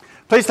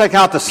Please take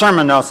out the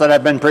sermon notes that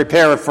have been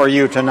prepared for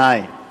you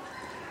tonight.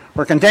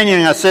 We're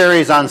continuing a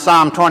series on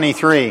Psalm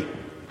 23.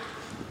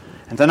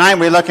 And tonight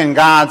we look in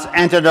God's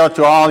antidote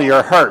to all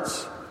your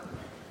hurts.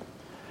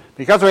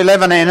 Because we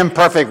live in an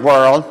imperfect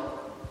world,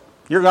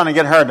 you're going to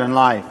get hurt in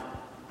life.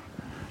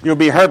 You'll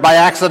be hurt by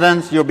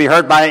accidents. You'll be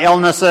hurt by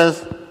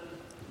illnesses.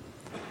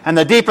 And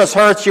the deepest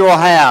hurts you will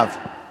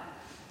have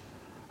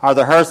are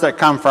the hurts that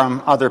come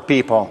from other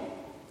people.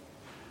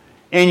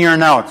 In your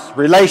notes,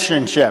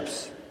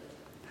 relationships.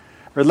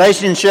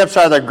 Relationships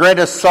are the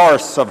greatest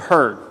source of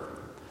hurt.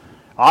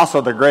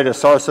 Also the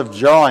greatest source of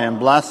joy and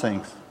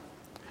blessings.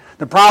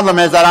 The problem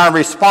is that our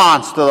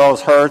response to those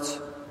hurts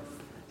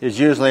is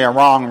usually a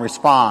wrong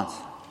response.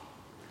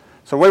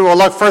 So we will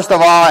look first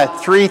of all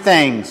at three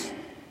things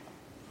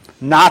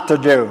not to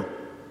do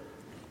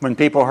when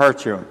people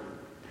hurt you.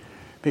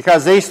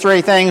 Because these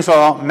three things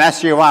will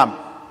mess you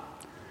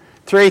up.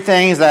 Three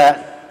things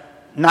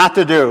that not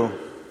to do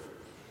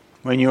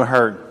when you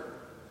hurt.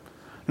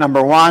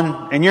 Number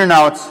one, in your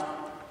notes,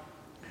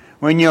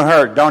 when you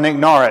hurt, don't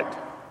ignore it.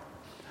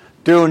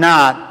 Do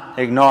not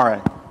ignore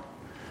it.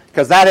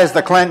 Because that is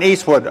the Clint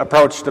Eastwood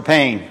approach to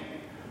pain.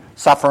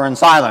 Suffer in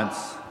silence.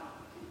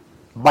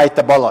 Bite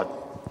the bullet.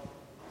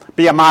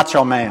 Be a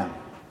macho man.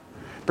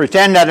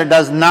 Pretend that it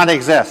does not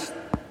exist.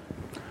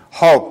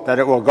 Hope that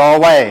it will go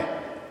away.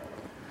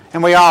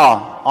 And we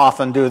all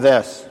often do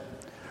this.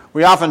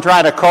 We often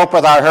try to cope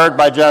with our hurt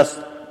by just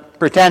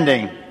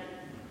pretending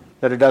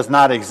that it does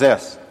not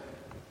exist.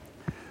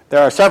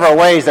 There are several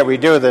ways that we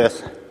do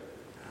this.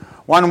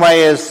 One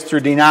way is through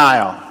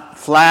denial,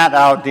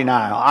 flat-out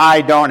denial. I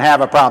don't have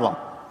a problem,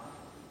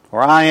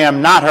 or I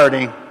am not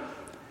hurting.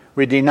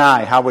 We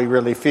deny how we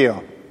really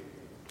feel.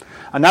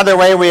 Another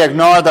way we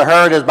ignore the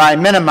hurt is by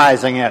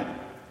minimizing it.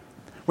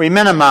 We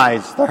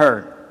minimize the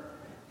hurt.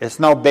 It's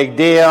no big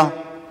deal.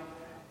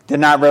 Did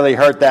not really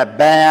hurt that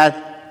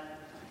bad.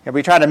 And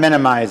we try to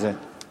minimize it.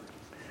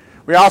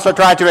 We also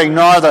try to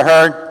ignore the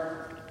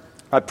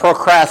hurt by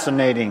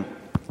procrastinating.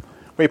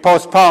 We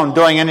postpone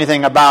doing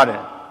anything about it.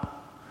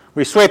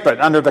 We sweep it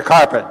under the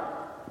carpet.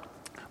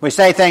 We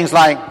say things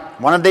like,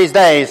 one of these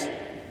days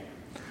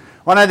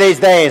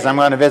I'm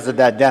going to visit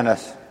that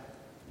dentist.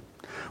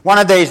 One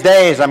of these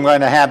days I'm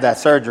going to have that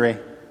surgery.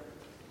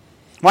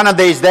 One of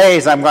these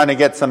days I'm going to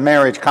get some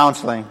marriage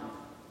counseling.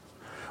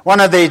 One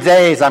of these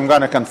days I'm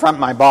going to confront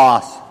my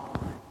boss.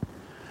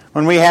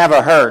 When we have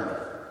a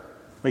hurt,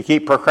 we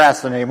keep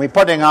procrastinating. We're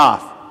putting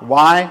off.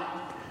 Why?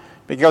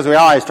 Because we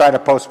always try to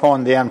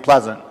postpone the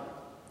unpleasant.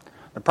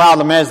 The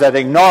problem is that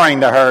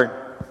ignoring the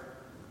hurt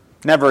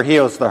never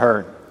heals the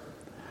hurt.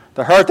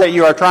 The hurt that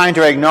you are trying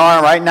to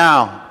ignore right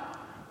now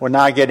will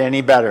not get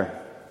any better.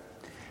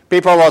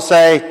 People will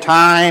say,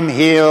 time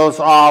heals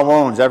all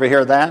wounds. Ever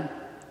hear that?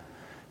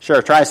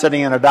 Sure, try sitting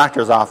in a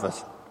doctor's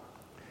office.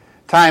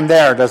 Time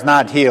there does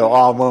not heal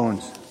all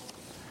wounds.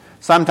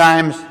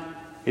 Sometimes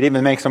it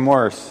even makes them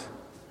worse.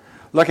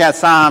 Look at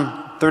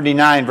Psalm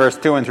 39, verse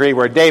 2 and 3,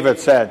 where David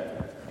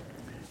said,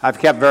 I've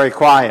kept very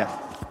quiet,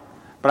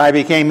 but I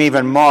became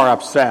even more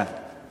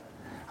upset.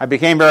 I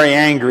became very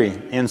angry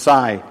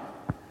inside.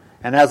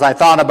 And as I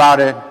thought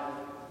about it,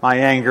 my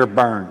anger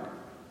burned.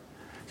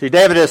 See,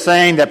 David is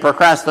saying that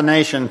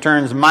procrastination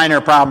turns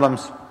minor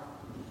problems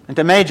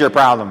into major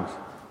problems.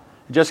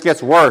 It just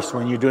gets worse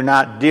when you do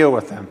not deal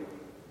with them.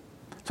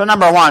 So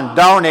number one,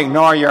 don't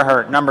ignore your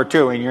hurt. Number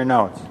two, in your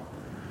notes.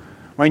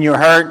 When you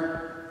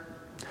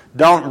hurt,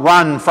 don't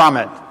run from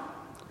it.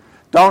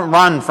 Don't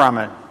run from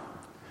it.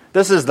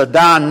 This is the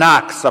Don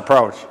Knotts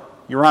approach.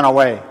 You run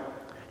away.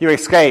 You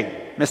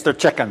escape, Mr.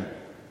 Chicken.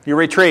 You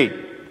retreat.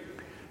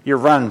 You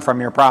run from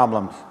your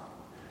problems.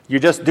 You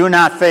just do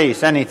not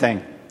face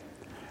anything.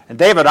 And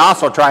David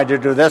also tried to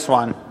do this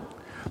one.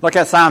 Look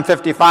at Psalm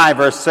 55,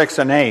 verse 6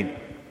 and 8,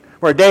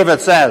 where David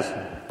says,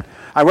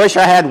 I wish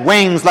I had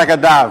wings like a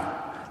dove.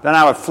 Then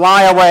I would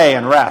fly away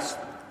and rest.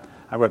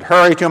 I would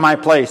hurry to my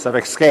place of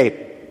escape.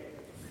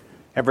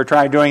 Ever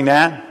try doing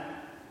that?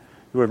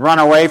 You would run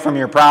away from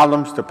your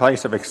problems to a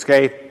place of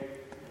escape.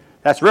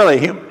 That's really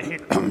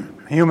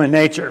human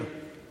nature.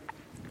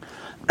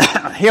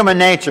 Human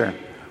nature,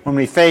 when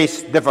we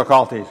face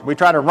difficulties, we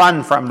try to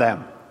run from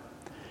them.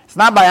 It's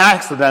not by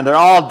accident that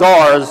all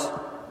doors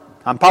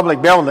on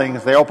public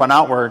buildings, they open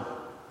outward.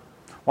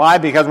 Why?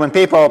 Because when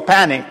people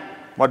panic,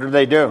 what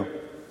do?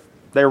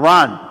 They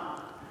run.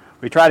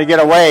 We try to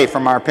get away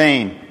from our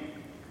pain.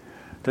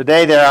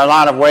 Today there are a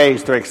lot of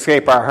ways to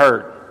escape our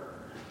hurt.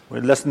 We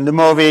listen to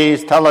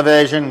movies,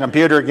 television,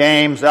 computer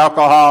games,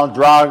 alcohol,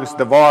 drugs,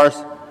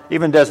 divorce,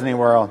 even Disney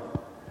World.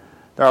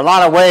 There are a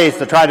lot of ways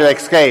to try to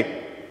escape.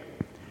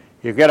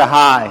 You get a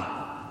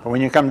high, but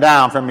when you come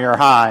down from your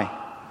high,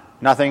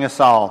 nothing is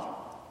solved.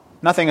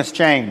 Nothing has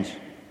changed.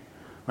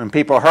 When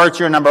people hurt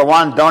you, number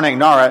one, don't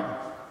ignore it.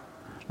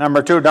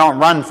 Number two, don't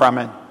run from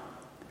it.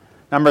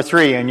 Number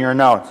three, in your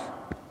notes,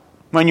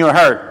 when you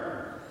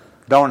hurt,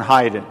 don't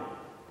hide it.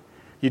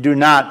 You do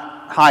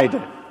not hide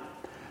it.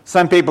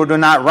 Some people do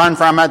not run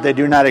from it, they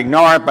do not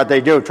ignore it, but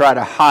they do try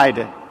to hide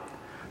it.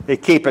 They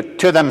keep it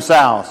to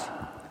themselves.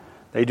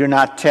 They do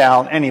not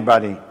tell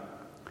anybody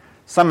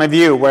Some of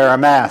you wear a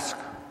mask.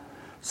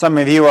 Some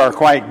of you are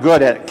quite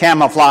good at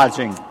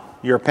camouflaging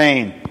your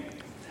pain.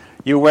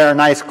 You wear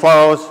nice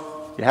clothes,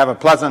 you have a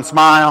pleasant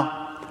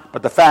smile,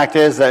 but the fact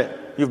is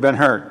that you've been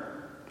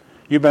hurt.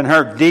 You've been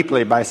hurt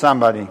deeply by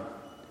somebody.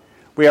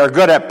 We are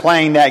good at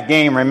playing that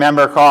game,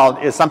 remember,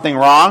 called Is Something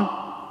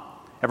Wrong?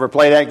 Ever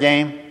play that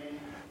game?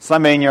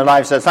 Somebody in your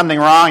life says, something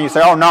wrong? You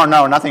say, oh, no,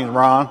 nothing's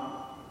wrong.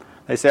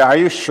 They say, are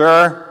you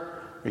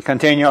sure? We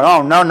continue,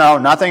 oh, no,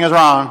 nothing is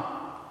wrong.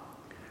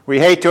 We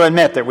hate to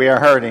admit that we are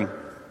hurting.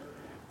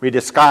 We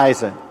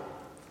disguise it.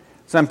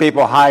 Some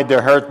people hide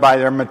their hurt by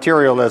their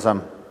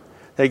materialism.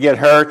 They get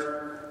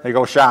hurt, they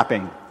go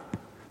shopping.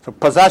 So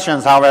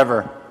possessions,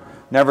 however,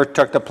 never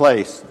took the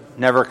place,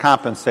 never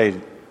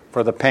compensated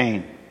for the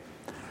pain.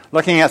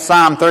 Looking at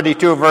Psalm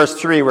 32, verse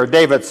 3, where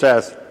David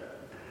says,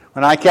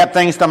 when I kept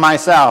things to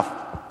myself,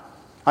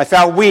 I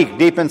felt weak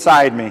deep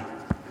inside me.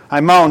 I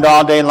moaned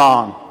all day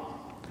long.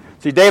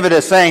 See, David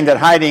is saying that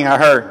hiding a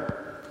hurt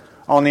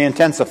only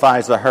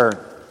intensifies the hurt,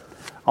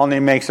 only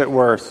makes it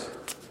worse.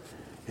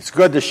 It's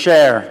good to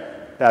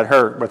share that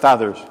hurt with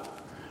others,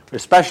 who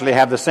especially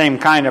have the same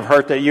kind of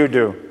hurt that you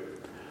do.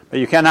 But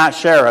you cannot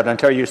share it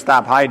until you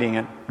stop hiding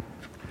it.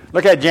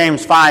 Look at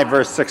James 5,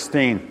 verse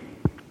 16.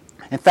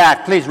 In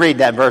fact, please read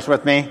that verse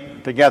with me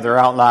together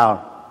out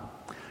loud.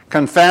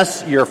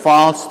 Confess your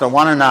faults to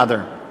one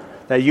another,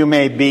 that you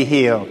may be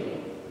healed.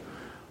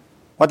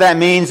 What that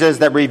means is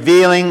that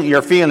revealing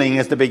your feeling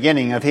is the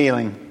beginning of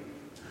healing.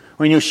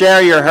 When you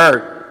share your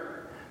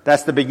hurt,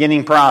 that's the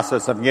beginning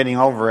process of getting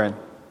over it.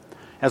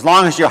 As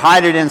long as you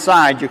hide it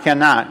inside, you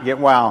cannot get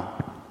well.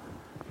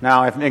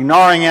 Now, if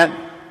ignoring it,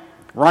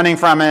 running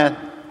from it,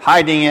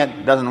 hiding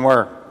it doesn't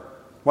work,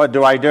 what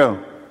do I do?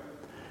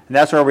 And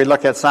that's where we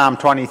look at Psalm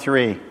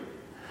 23.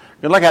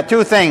 We look at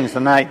two things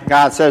tonight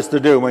God says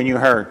to do when you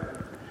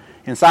hurt.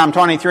 In Psalm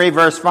 23,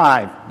 verse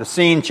 5, the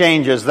scene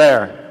changes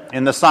there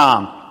in the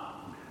psalm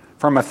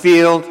from a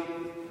field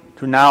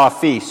to now a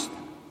feast.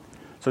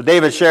 So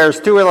David shares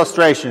two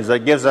illustrations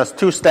that gives us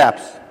two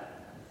steps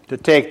to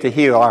take to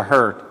heal our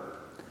hurt.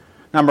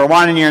 Number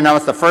one in your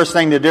notes, the first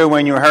thing to do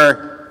when you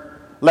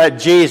hurt, let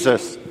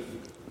Jesus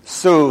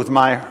soothe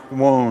my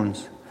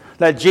wounds.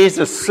 Let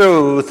Jesus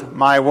soothe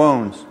my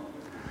wounds.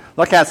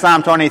 Look at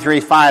Psalm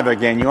 23:5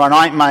 again. You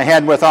anoint my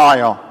head with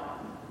oil.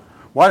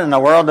 What in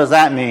the world does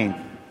that mean?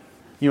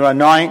 You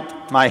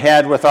anoint my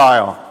head with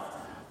oil.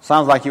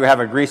 Sounds like you have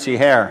a greasy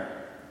hair.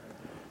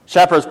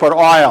 Shepherds put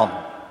oil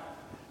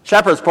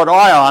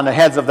on the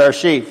heads of their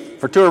sheep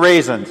for two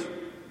reasons: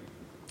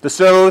 to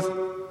soothe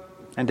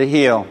and to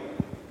heal.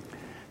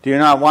 Do you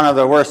know what one of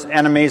the worst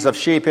enemies of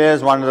sheep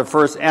is? One of the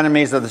first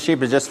enemies of the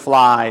sheep is just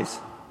flies.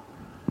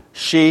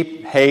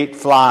 Sheep hate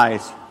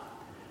flies.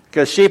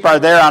 Because sheep are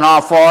there on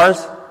all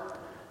fours.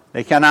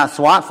 They cannot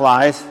swat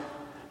flies.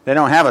 They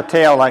don't have a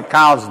tail like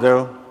cows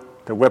do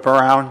to whip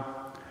around.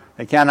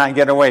 They cannot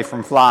get away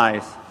from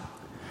flies.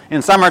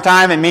 In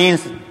summertime, it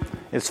means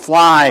it's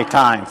fly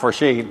time for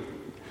sheep.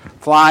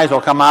 Flies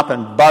will come up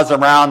and buzz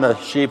around the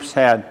sheep's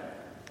head.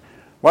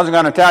 Wasn't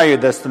going to tell you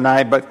this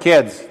tonight, but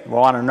kids will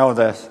want to know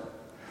this.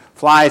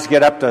 Flies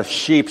get up to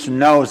sheep's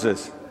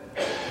noses,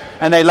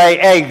 and they lay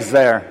eggs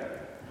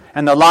there.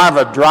 And the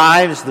larva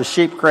drives the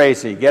sheep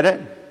crazy. Get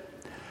it?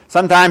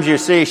 Sometimes you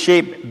see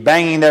sheep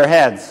banging their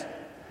heads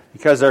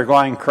because they're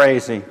going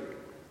crazy.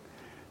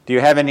 Do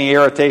you have any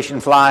irritation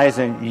flies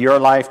in your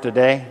life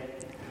today?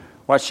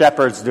 What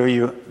shepherds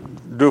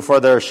do for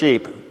their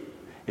sheep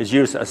is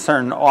use a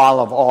certain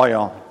olive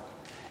oil.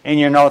 In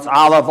your notes,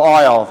 olive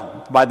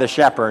oil by the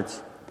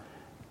shepherds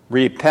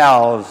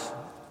repels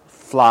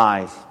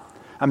flies.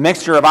 A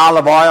mixture of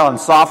olive oil and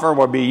sulfur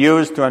will be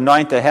used to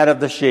anoint the head of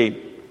the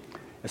sheep.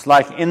 It's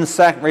like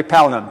insect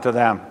repellent to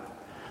them.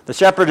 The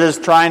shepherd is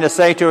trying to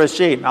say to his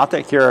sheep, I'll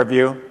take care of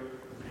you.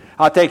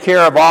 I'll take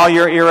care of all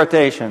your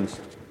irritations.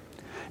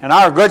 And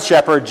our good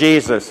shepherd,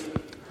 Jesus,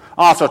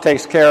 also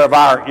takes care of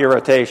our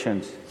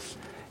irritations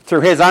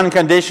through his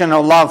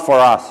unconditional love for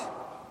us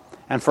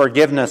and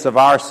forgiveness of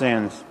our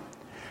sins.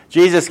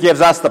 Jesus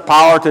gives us the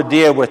power to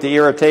deal with the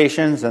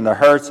irritations and the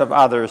hurts of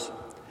others.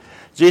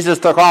 Jesus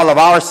took all of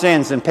our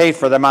sins and paid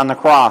for them on the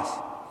cross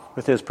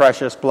with his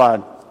precious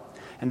blood.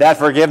 And that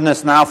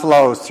forgiveness now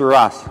flows through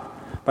us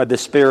by the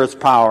Spirit's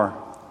power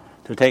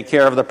to take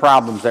care of the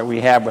problems that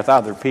we have with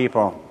other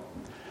people.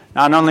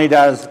 Not only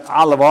does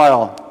olive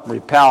oil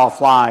repel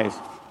flies,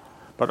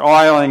 but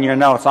oil in your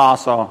notes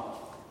also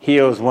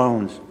heals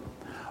wounds.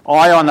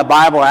 Oil in the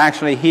Bible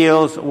actually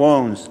heals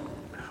wounds.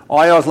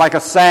 Oil is like a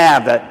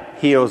salve that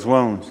heals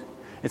wounds.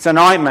 It's an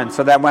ointment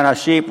so that when a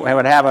sheep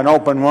would have an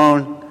open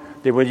wound,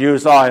 they would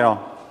use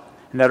oil,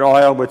 and that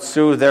oil would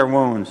soothe their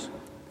wounds.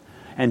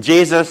 And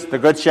Jesus, the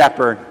Good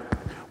Shepherd,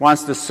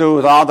 wants to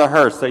soothe all the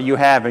hurts that you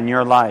have in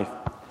your life.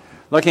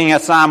 Looking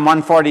at Psalm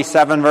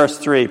 147, verse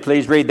 3,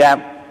 please read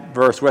that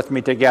verse with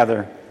me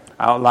together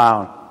out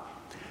loud.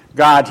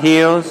 God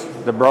heals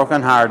the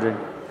brokenhearted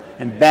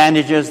and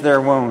bandages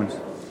their wounds.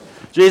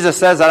 Jesus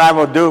says that I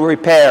will do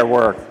repair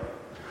work.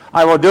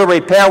 I will do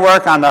repair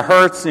work on the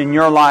hurts in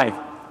your life.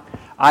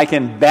 I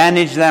can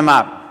bandage them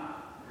up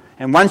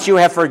And once you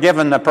have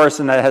forgiven the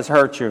person that has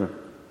hurt you,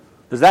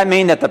 does that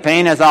mean that the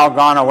pain has all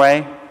gone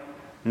away?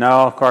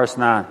 No, of course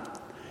not.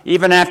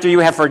 Even after you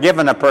have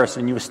forgiven a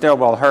person, you still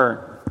will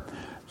hurt.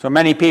 So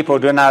many people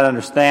do not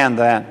understand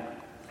that.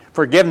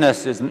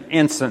 Forgiveness is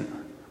instant.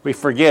 We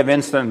forgive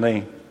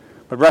instantly.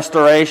 But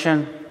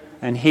restoration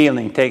and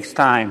healing takes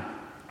time.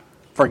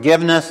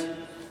 Forgiveness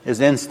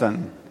is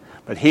instant,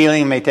 but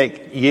healing may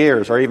take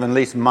years or even at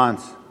least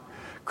months.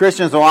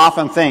 Christians will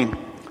often think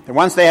that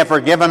once they have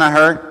forgiven a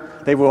hurt,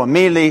 they will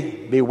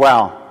immediately be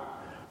well.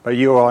 But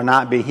you will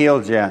not be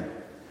healed yet.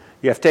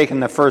 You have taken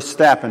the first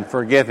step in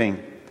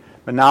forgiving,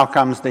 but now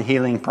comes the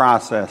healing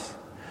process.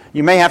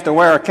 You may have to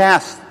wear a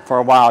cast for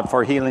a while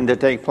for healing to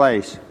take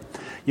place.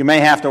 You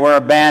may have to wear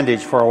a bandage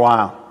for a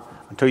while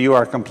until you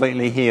are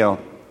completely healed.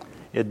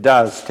 It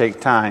does take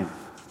time.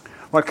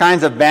 What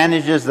kinds of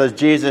bandages does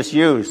Jesus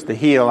use to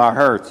heal our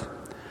hurts?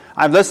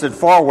 I've listed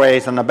 4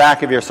 ways on the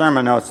back of your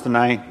sermon notes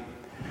tonight.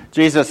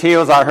 Jesus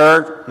heals our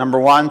hurt, number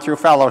 1, through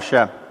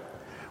fellowship.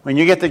 When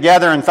you get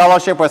together in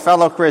fellowship with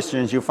fellow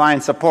Christians, you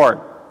find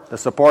support, the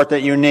support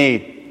that you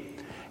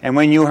need. And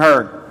when you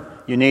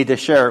hurt, you need to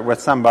share it with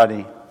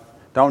somebody.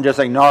 Don't just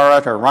ignore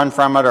it or run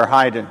from it or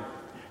hide it.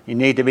 You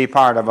need to be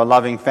part of a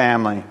loving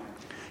family.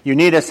 You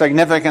need a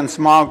significant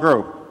small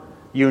group.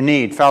 You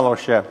need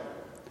fellowship.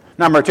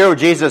 Number 2,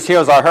 Jesus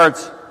heals our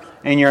hurts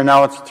in your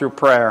notes through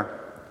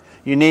prayer.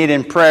 You need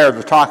in prayer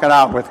to talk it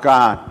out with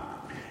God.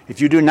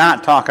 If you do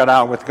not talk it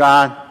out with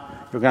God,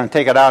 you're going to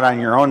take it out on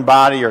your own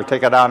body or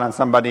take it out on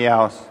somebody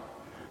else.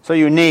 So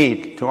you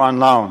need to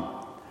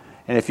unload.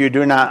 And if you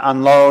do not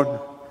unload,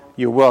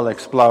 you will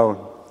explode.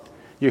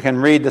 You can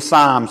read the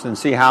Psalms and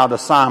see how the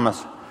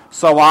psalmist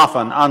so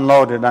often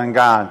unloaded on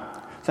God,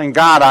 saying,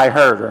 God, I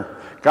hurt, or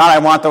God, I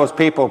want those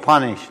people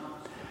punished.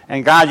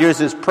 And God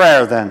uses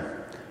prayer then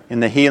in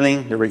the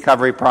healing, the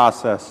recovery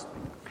process.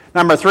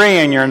 Number 3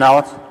 in your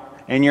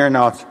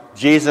notes,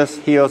 Jesus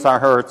heals our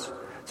hurts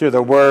through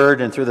the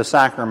Word and through the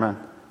sacrament.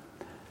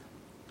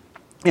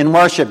 In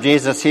worship,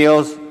 Jesus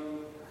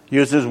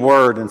uses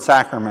Word and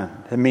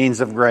sacrament, the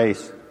means of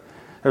grace.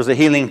 There's a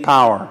healing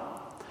power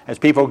as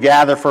people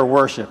gather for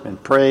worship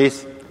and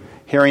praise,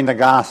 hearing the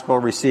gospel,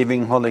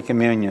 receiving Holy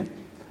Communion.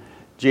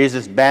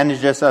 Jesus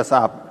bandages us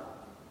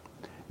up.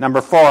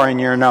 Number 4 in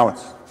your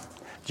notes,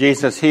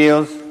 Jesus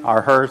heals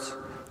our hurts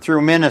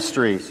through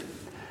ministries.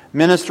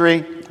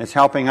 Ministry is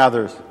helping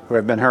others who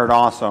have been hurt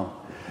also.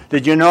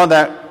 Did you know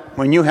that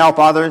when you help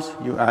others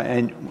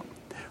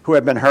who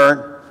have been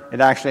hurt, it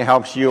actually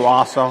helps you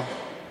also?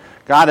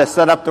 God has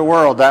set up the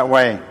world that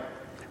way.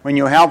 When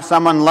you help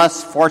someone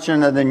less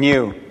fortunate than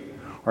you,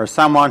 or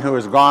someone who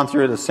has gone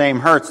through the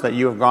same hurts that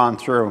you have gone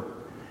through,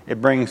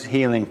 it brings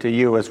healing to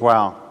you as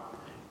well.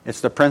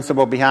 It's the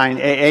principle behind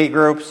AA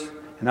groups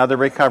and other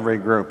recovery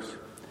groups.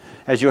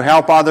 As you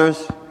help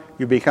others,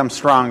 you become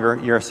stronger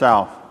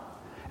yourself.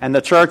 And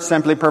the church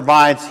simply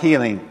provides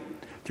healing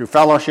through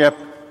fellowship,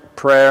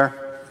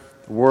 prayer,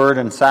 word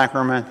and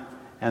sacrament,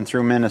 and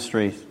through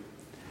ministries.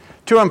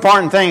 2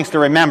 important things to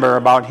remember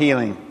about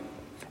healing.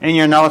 In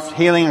your notes,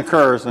 healing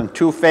occurs in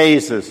 2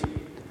 phases.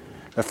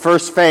 The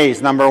first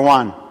phase, number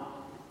 1,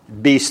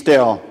 be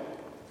still.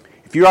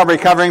 If you are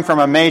recovering from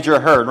a major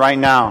hurt right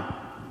now,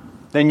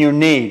 then you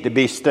need to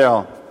be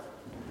still.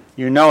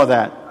 You know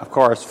that, of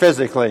course,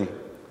 physically,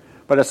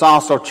 but it's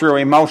also true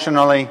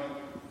emotionally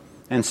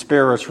and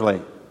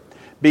spiritually.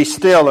 Be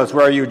still is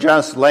where you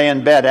just lay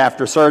in bed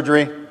after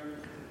surgery,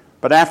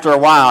 but after a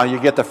while you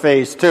get to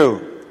phase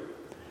 2.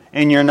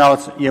 In your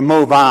notes, you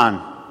move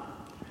on.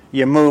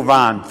 You move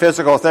on.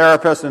 Physical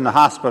therapists in the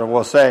hospital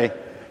will say,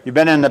 you've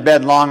been in the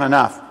bed long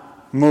enough.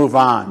 Move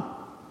on.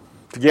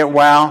 To get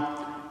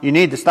well, you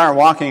need to start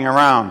walking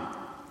around.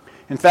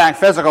 In fact,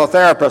 physical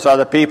therapists are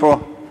the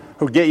people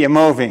who get you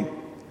moving.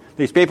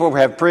 These people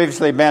have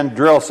previously been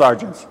drill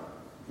sergeants.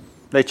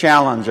 They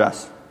challenge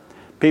us.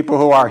 People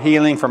who are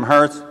healing from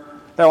hurts,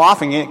 they'll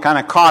often get kind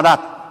of caught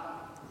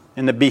up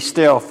in the be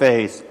still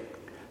phase.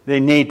 They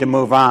need to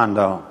move on,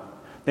 though.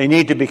 They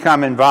need to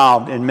become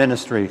involved in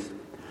ministries.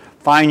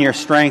 Find your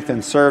strength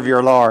and serve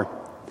your Lord.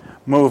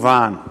 Move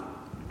on.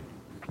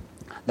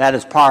 That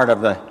is part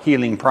of the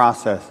healing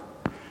process.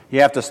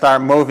 You have to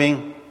start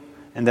moving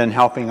and then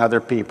helping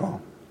other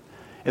people.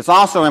 It's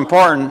also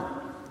important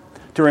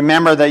to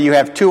remember that you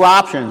have 2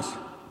 options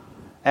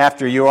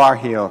after you are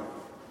healed.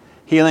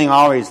 Healing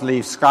always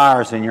leaves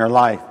scars in your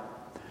life.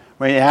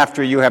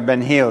 After you have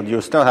been healed,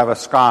 you'll still have a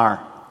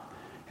scar.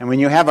 And when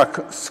you have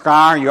a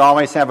scar, you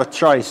always have a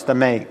choice to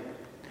make.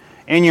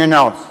 In your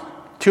notes,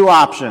 2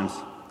 options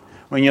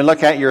when you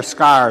look at your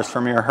scars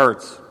from your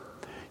hurts.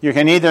 You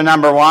can either,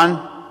 number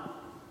 1,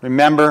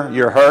 remember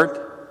your hurt.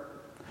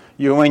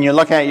 When you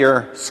look at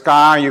your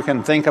scar, you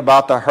can think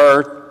about the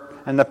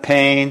hurt and the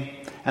pain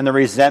and the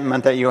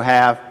resentment that you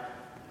have.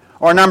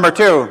 Or number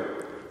 2,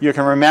 you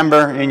can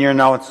remember in your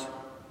notes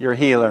your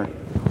healer.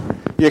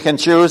 You can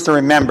choose to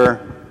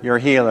remember your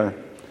healer.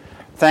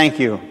 Thank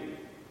you,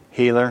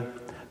 healer.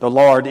 The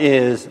Lord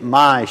is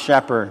my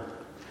shepherd.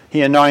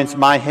 He anoints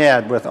my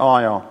head with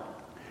oil.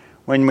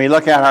 When we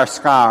look at our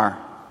scar,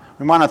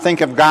 We want to think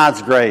of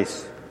God's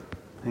grace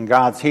and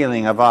God's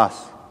healing of us.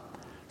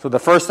 So the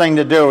first thing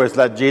to do is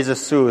let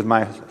Jesus soothe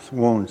my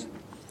wounds.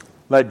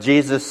 Let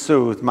Jesus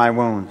soothe my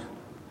wounds.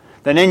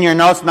 Then in your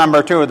notes,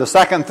 number 2, the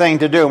second thing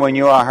to do when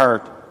you are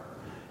hurt,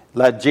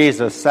 let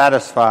Jesus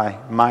satisfy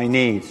my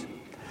needs.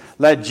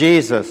 Let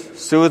Jesus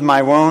soothe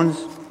my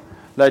wounds.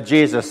 Let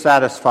Jesus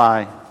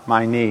satisfy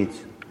my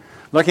needs.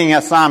 Looking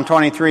at Psalm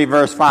 23,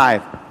 verse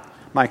 5,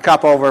 my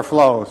cup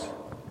overflows.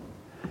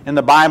 In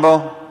the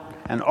Bible,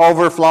 an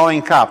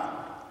overflowing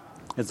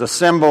cup is a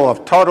symbol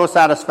of total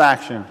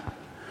satisfaction.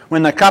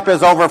 When the cup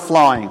is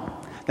overflowing,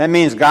 that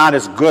means God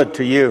is good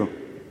to you.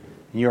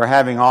 You are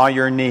having all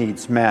your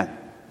needs met.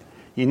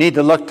 You need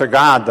to look to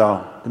God,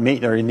 though, to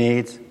meet your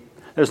needs.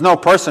 There's no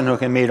person who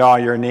can meet all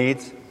your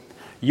needs.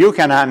 You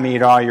cannot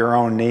meet all your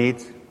own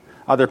needs.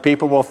 Other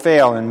people will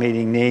fail in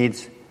meeting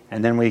needs,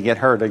 and then we get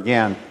hurt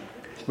again.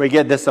 We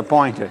get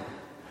disappointed.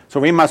 So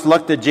we must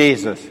look to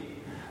Jesus.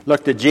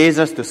 Look to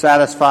Jesus to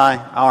satisfy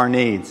our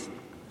needs.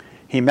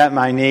 He met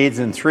my needs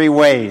in 3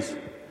 ways.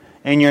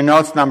 In your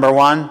notes, number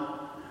 1,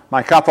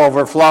 my cup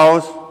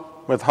overflows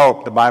with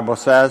hope, the Bible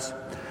says.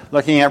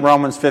 Looking at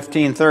Romans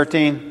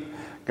 15:13,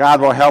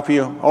 God will help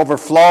you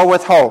overflow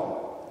with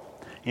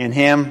hope in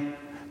Him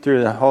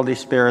through the Holy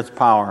Spirit's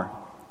power.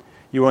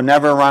 You will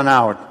never run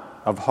out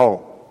of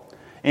hope.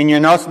 In your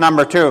notes,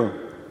 number 2,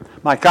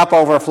 my cup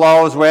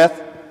overflows with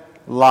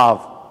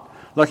love.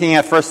 Looking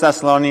at 1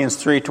 Thessalonians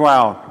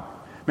 3:12,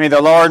 may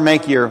the Lord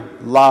make your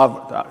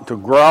love to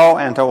grow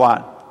and to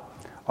what?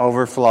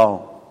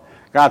 Overflow.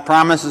 God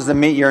promises to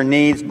meet your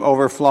needs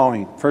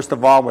overflowing. First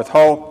of all, with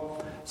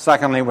hope.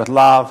 Secondly, with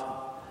love.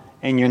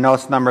 In your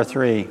notes, number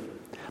 3,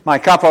 my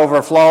cup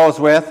overflows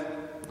with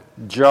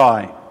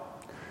joy.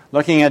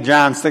 Looking at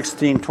John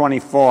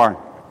 16:24,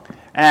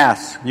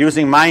 ask,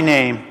 using my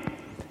name,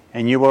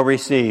 and you will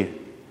receive,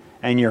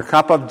 and your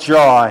cup of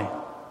joy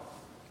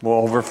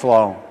will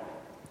overflow.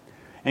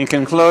 In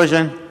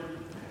conclusion,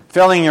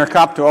 filling your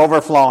cup to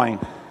overflowing.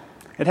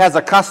 It has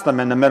a custom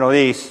in the Middle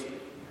East.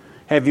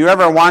 Have you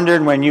ever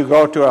wondered when you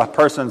go to a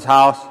person's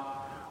house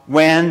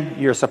when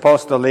you're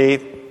supposed to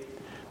leave?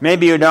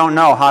 Maybe you don't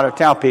know how to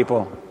tell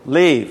people,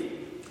 leave.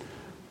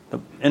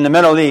 In the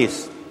Middle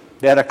East,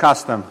 they had a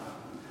custom.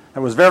 It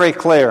was very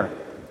clear.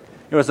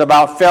 It was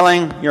about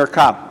filling your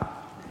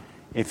cup.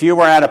 If you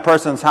were at a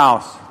person's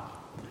house,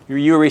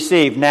 you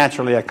received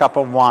naturally a cup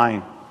of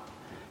wine,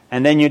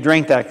 and then you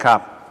drink that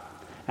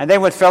cup, and they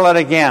would fill it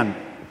again,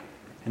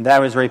 and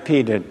that was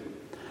repeated.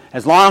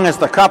 As long as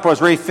the cup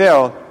was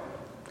refilled,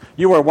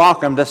 you were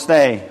welcome to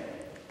stay.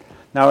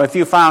 Now, if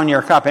you found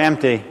your cup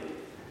empty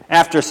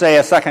after, say,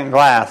 a second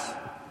glass,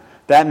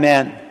 that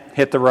meant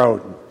hit the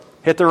road.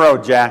 Hit the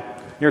road, Jack.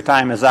 Your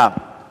time is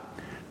up.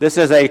 This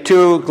is a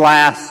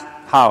 2-glass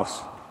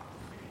house.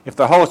 If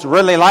the host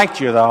really liked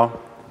you, though,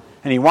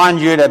 and he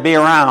wanted you to be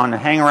around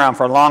and hang around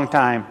for a long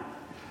time,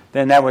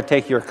 then that would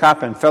take your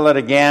cup and fill it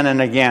again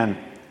and again.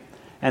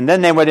 And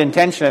then they would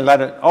intentionally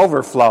let it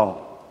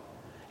overflow.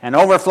 An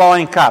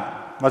overflowing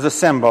cup was a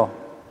symbol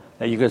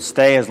that you could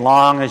stay as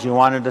long as you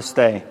wanted to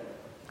stay,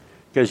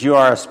 because you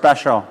are a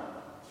special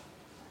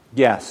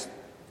guest.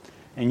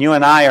 And you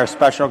and I are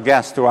special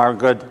guests to our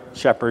good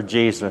shepherd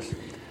Jesus.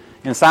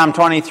 In Psalm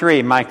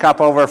 23, my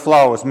cup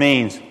overflows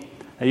means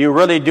that you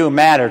really do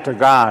matter to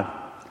God.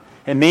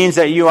 It means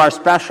that you are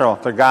special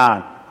to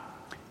God.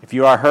 If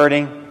you are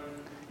hurting,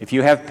 if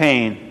you have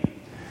pain,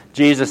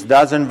 Jesus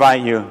does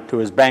invite you to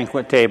His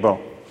banquet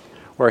table,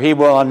 where He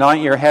will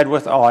anoint your head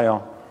with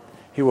oil.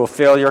 He will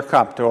fill your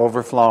cup to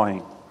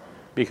overflowing,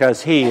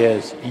 because He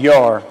is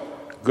your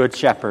good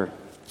shepherd.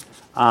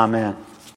 Amen.